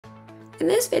In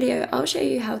this video, I'll show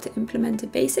you how to implement a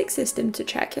basic system to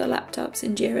track your laptops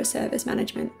in Jira Service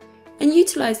Management and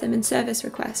utilize them in service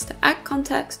requests to add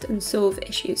context and solve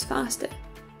issues faster.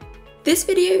 This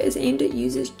video is aimed at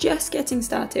users just getting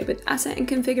started with asset and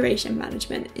configuration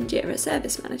management in Jira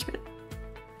Service Management.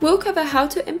 We'll cover how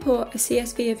to import a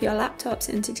CSV of your laptops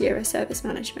into Jira Service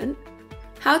Management,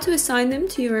 how to assign them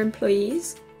to your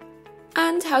employees,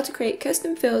 and how to create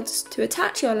custom fields to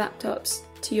attach your laptops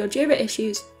to your Jira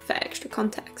issues for extra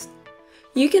context.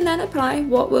 You can then apply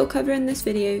what we'll cover in this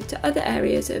video to other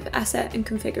areas of asset and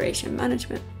configuration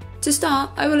management. To start,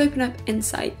 I will open up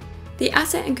Insight, the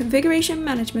asset and configuration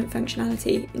management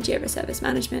functionality in Jira Service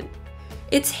Management.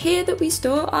 It's here that we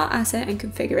store our asset and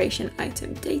configuration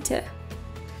item data.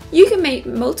 You can make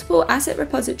multiple asset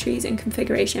repositories and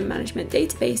configuration management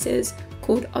databases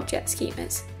called object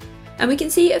schemas, and we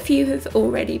can see a few have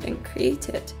already been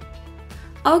created.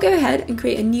 I'll go ahead and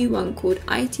create a new one called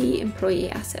IT Employee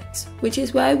Assets, which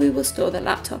is where we will store the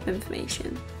laptop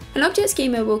information. An object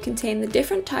schema will contain the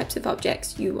different types of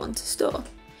objects you want to store.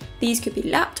 These could be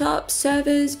laptops,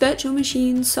 servers, virtual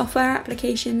machines, software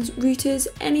applications, routers,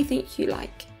 anything you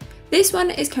like. This one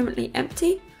is currently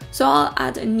empty, so I'll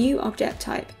add a new object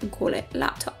type and call it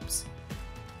laptops.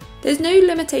 There's no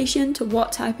limitation to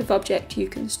what type of object you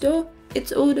can store,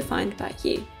 it's all defined by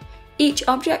you. Each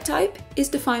object type is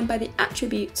defined by the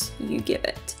attributes you give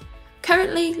it.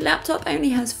 Currently, laptop only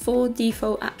has 4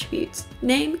 default attributes: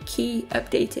 name, key,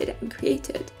 updated, and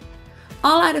created.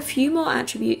 I'll add a few more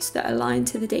attributes that align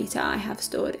to the data I have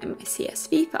stored in my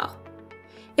CSV file.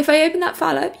 If I open that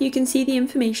file up, you can see the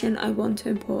information I want to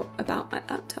import about my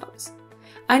laptops.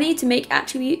 I need to make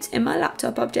attributes in my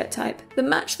laptop object type that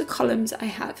match the columns I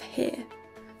have here.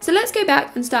 So let's go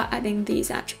back and start adding these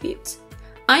attributes.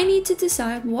 I need to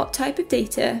decide what type of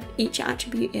data each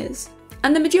attribute is,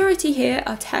 and the majority here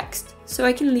are text, so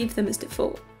I can leave them as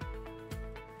default.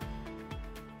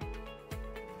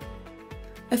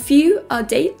 A few are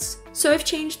dates, so I've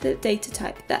changed the data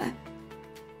type there.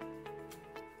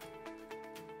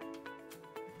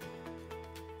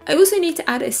 I also need to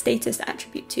add a status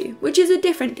attribute too, which is a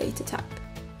different data type.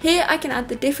 Here I can add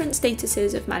the different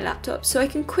statuses of my laptop so I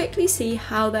can quickly see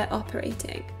how they're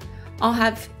operating. I'll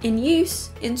have in use,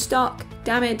 in stock,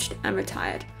 damaged, and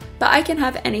retired, but I can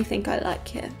have anything I like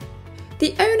here.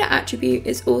 The owner attribute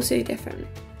is also different.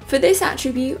 For this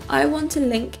attribute, I want to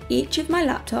link each of my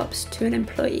laptops to an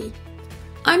employee.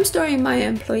 I'm storing my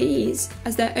employees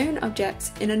as their own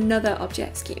objects in another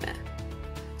object schema.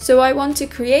 So I want to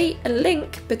create a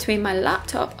link between my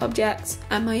laptop objects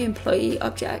and my employee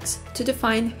objects to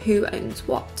define who owns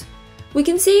what. We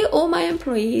can see all my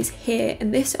employees here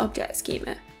in this object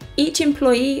schema. Each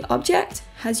employee object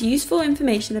has useful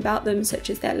information about them, such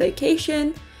as their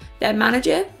location, their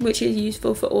manager, which is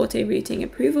useful for auto-routing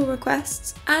approval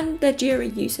requests, and their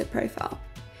Jira user profile.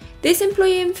 This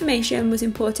employee information was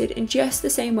imported in just the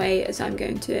same way as I'm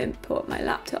going to import my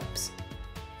laptops.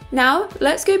 Now,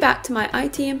 let's go back to my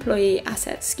IT employee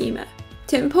asset schema.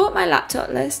 To import my laptop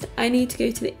list, I need to go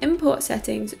to the import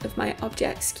settings of my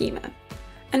object schema.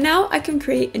 And now I can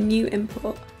create a new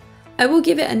import. I will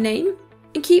give it a name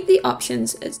and keep the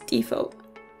options as default.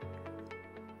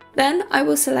 Then I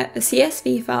will select the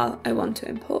CSV file I want to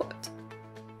import.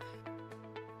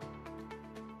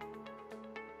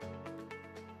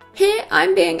 Here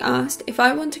I'm being asked if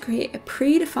I want to create a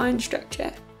predefined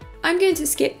structure. I'm going to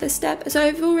skip this step as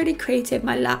I've already created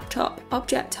my laptop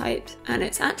object type and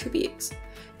its attributes.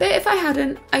 But if I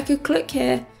hadn't, I could click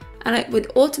here and it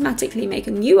would automatically make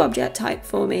a new object type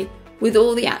for me with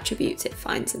all the attributes it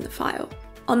finds in the file.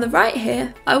 On the right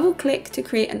here, I will click to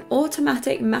create an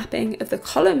automatic mapping of the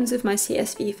columns of my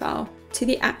CSV file to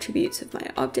the attributes of my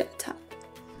object type.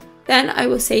 Then I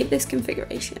will save this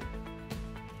configuration.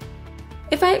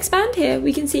 If I expand here,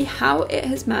 we can see how it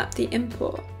has mapped the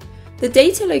import. The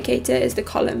data locator is the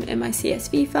column in my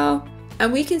CSV file,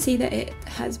 and we can see that it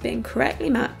has been correctly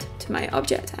mapped to my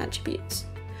object attributes.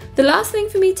 The last thing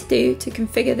for me to do to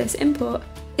configure this import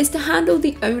is to handle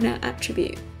the owner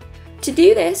attribute. To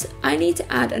do this, I need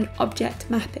to add an object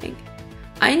mapping.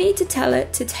 I need to tell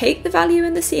it to take the value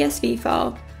in the CSV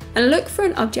file and look for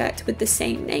an object with the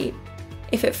same name.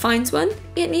 If it finds one,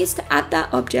 it needs to add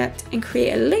that object and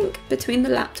create a link between the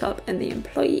laptop and the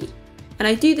employee. And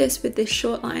I do this with this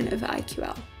short line of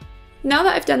IQL. Now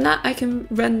that I've done that, I can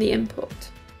run the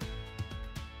import.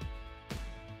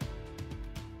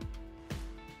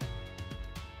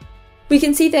 We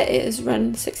can see that it is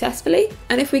run successfully,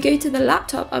 and if we go to the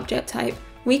laptop object type,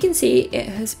 we can see it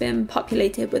has been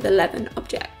populated with 11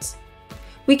 objects.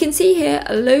 We can see here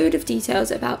a load of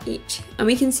details about each, and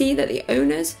we can see that the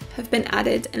owners have been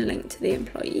added and linked to the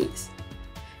employees.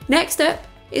 Next up,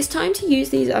 it's time to use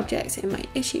these objects in my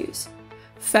issues.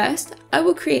 First, I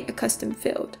will create a custom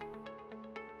field.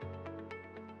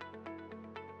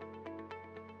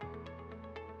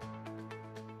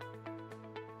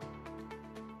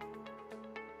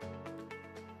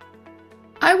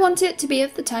 I want it to be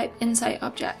of the type Insight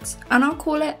Objects, and I'll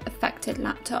call it Affected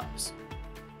Laptops.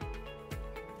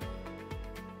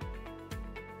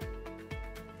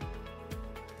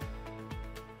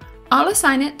 I'll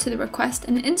assign it to the request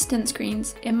and instance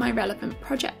screens in my relevant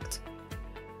project.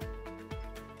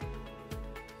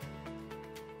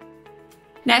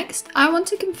 Next, I want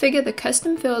to configure the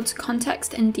custom field's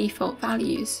context and default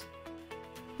values.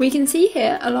 We can see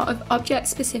here a lot of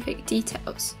object-specific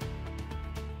details.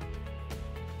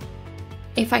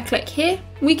 If I click here,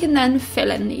 we can then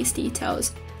fill in these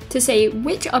details to say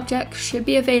which object should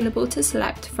be available to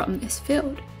select from this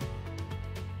field.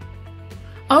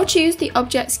 I'll choose the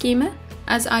object schema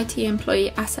as IT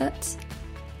employee assets.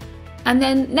 And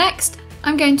then next,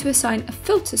 I'm going to assign a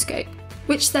filter scope,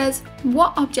 which says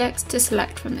what objects to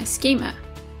select from this schema.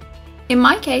 In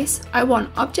my case, I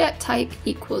want object type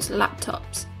equals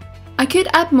laptops. I could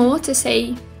add more to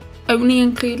say only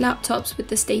include laptops with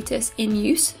the status in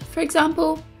use, for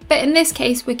example, but in this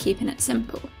case, we're keeping it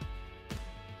simple.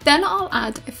 Then I'll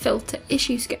add a filter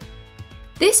issue scope.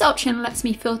 This option lets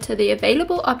me filter the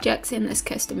available objects in this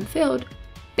custom field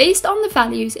based on the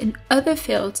values in other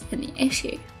fields in the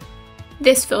issue.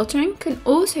 This filtering can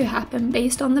also happen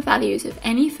based on the values of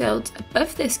any fields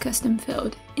above this custom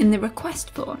field in the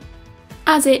request form.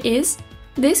 As it is,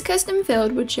 this custom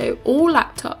field would show all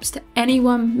laptops to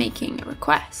anyone making a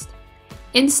request.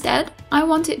 Instead, I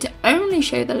want it to only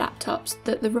show the laptops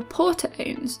that the reporter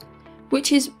owns,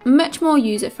 which is much more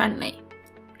user-friendly.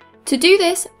 To do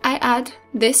this, I add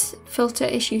this filter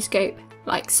issue scope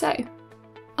like so.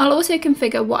 I'll also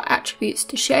configure what attributes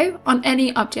to show on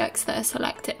any objects that are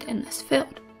selected in this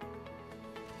field.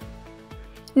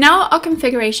 Now our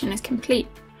configuration is complete.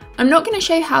 I'm not going to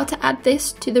show how to add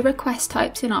this to the request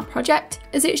types in our project,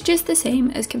 as it's just the same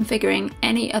as configuring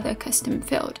any other custom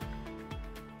field.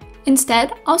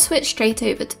 Instead, I'll switch straight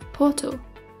over to the portal.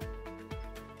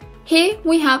 Here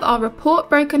we have our report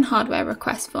broken hardware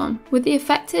request form with the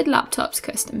affected laptops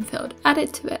custom field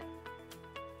added to it.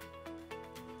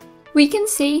 We can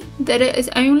see that it is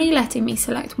only letting me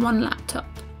select one laptop,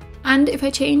 and if I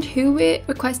change who we're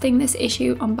requesting this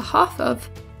issue on behalf of,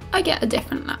 I get a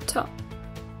different laptop.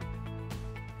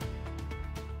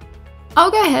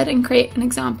 I'll go ahead and create an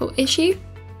example issue,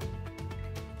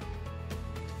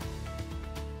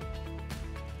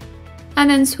 and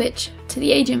then switch to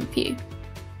the agent view.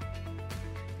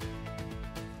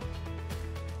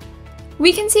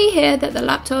 We can see here that the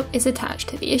laptop is attached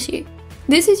to the issue.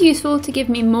 This is useful to give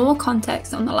me more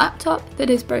context on the laptop that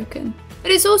is broken,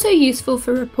 but it's also useful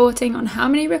for reporting on how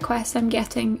many requests I'm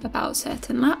getting about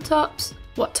certain laptops,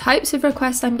 what types of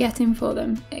requests I'm getting for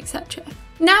them, etc.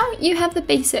 Now you have the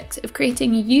basics of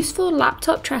creating a useful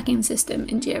laptop tracking system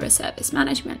in Jira Service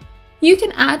Management. You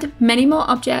can add many more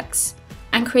objects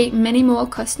and create many more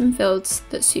custom fields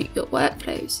that suit your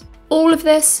workflows. All of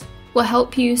this will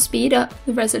help you speed up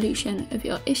the resolution of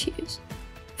your issues.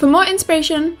 For more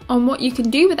inspiration on what you can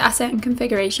do with asset and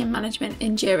configuration management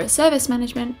in Jira Service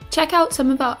Management, check out some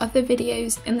of our other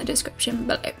videos in the description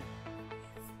below.